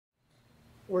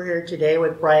We're here today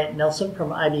with Bryant Nelson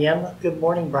from IBM. Good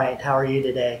morning, Bryant. How are you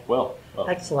today? Well.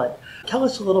 Excellent. Tell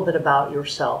us a little bit about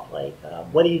yourself.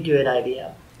 What do you do at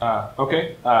IBM?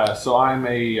 So I'm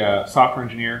a software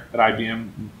engineer at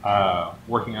IBM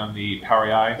working on the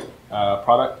PowerAI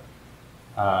product.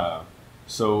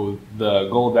 So the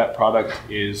goal of that product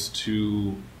is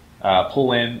to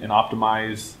pull in and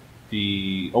optimize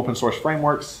the open source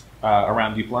frameworks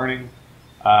around deep learning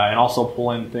and also pull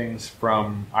in things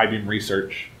from IBM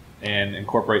research and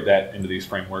incorporate that into these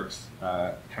frameworks,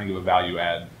 kind of give a value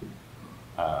add.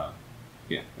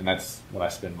 And that's what I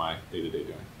spend my day-to-day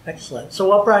doing. Excellent. So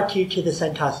what brought you to the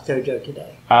CentOS Dojo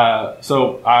today?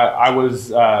 So I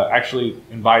was actually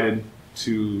invited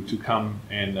to come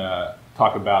and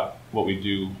talk about what we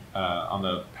do on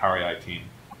the PowerAI team,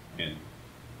 and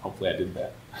hopefully I did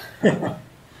that.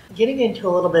 Getting into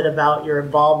a little bit about your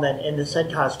involvement in the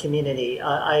CentOS community,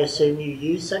 I assume you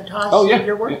use CentOS in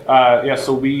your work?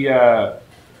 So we, I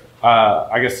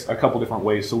guess a couple different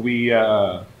ways. So we,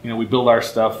 we build our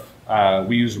stuff.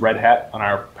 We use Red Hat on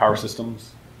our power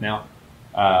systems now,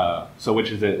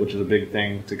 which is a big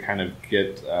thing to kind of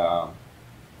get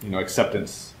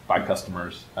acceptance by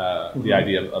customers. The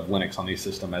idea of Linux on these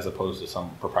systems as opposed to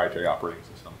some proprietary operating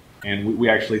system. And we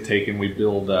actually take and we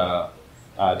build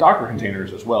Docker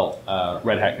containers as well,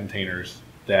 Red Hat containers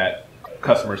that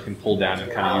customers can pull down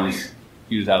and kind of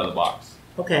use out of the box.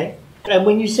 Okay. And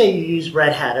when you say you use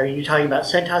Red Hat, are you talking about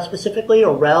CentOS specifically,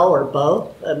 or RHEL, or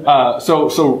both? So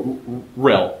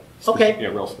RHEL. Okay. Yeah,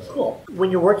 RHEL specifically. Cool.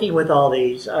 When you're working with all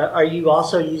these, are you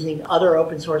also using other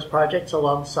open source projects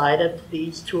alongside of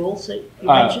these tools that you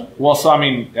mentioned? Well, so I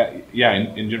mean,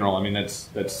 in general, I mean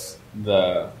that's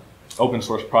the open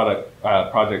source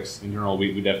projects in general.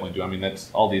 We definitely do. I mean, that's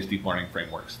all these deep learning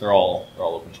frameworks. They're all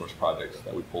open source projects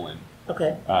that we pull in.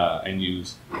 Okay. And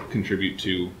contribute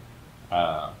to.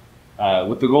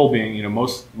 With the goal being,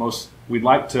 most we'd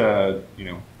like to,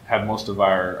 have most of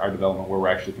our development where we're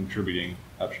actually contributing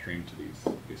upstream to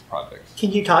these projects.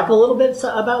 Can you talk a little bit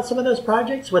about some of those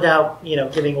projects without,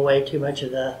 giving away too much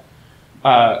of the?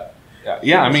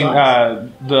 Yeah, I mean,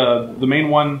 the main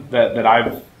one that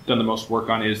I've done the most work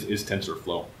on is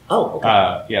TensorFlow. Oh,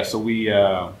 okay. So we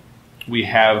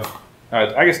have,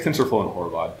 I guess TensorFlow and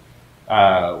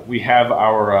Horovod. We have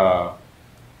our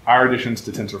additions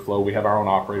to TensorFlow. We have our own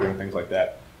operator and things like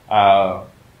that. And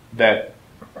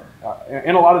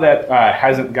a lot of that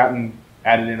hasn't gotten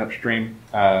added in upstream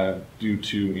due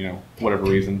to whatever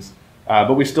reasons.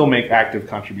 But we still make active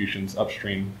contributions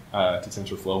upstream to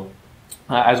TensorFlow,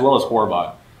 as well as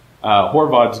Horovod.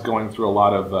 Horovod's going through a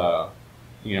lot of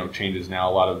changes now,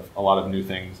 a lot of new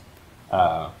things,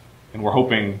 and we're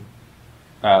hoping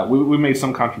we made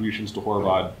some contributions to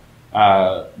Horovod.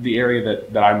 The area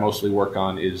that I mostly work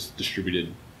on is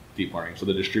distributed deep learning, so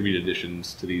the distributed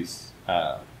additions to these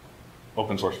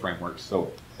open source frameworks.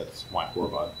 So that's why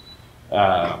Horovod.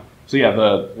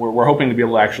 We're hoping to be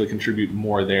able to actually contribute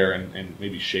more there and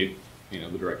maybe shape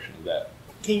the direction of that.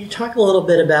 Can you talk a little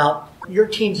bit about your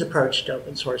team's approach to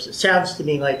open source? It sounds to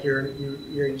me like you're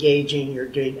engaging, you're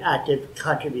doing active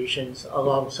contributions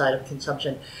alongside of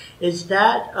consumption. Is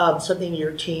that something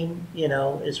your team,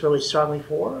 is really strongly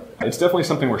for? It's definitely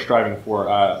something we're striving for.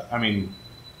 I mean,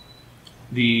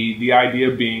 the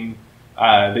idea being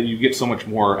that you get so much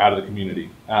more out of the community.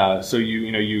 So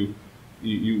you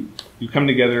come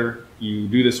together, you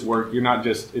do this work.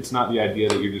 It's not the idea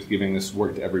that you're just giving this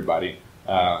work to everybody.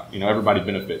 Everybody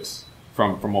benefits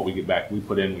from what we get back. We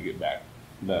put in, we get back.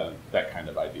 That kind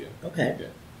of idea. Okay. Yeah.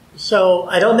 So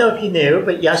I don't know if you knew,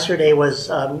 but yesterday was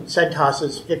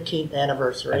CentOS's 15th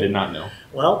anniversary. I did not know.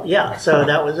 Well, yeah. So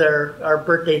that was our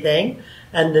birthday thing,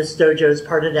 and this dojo is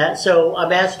part of that. So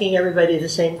I'm asking everybody the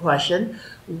same question: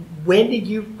 when did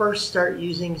you first start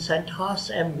using CentOS,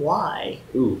 and why?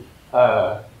 Ooh,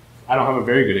 I don't have a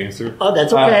very good answer. Oh,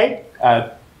 that's okay.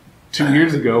 2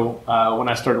 years ago when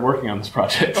I started working on this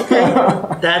project. Okay,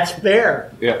 that's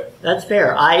fair. Yeah, that's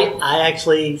fair. I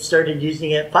actually started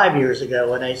using it 5 years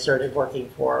ago when I started working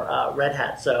for Red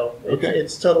Hat, so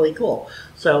it's totally cool.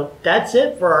 So that's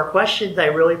it for our questions. I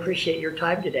really appreciate your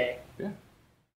time today.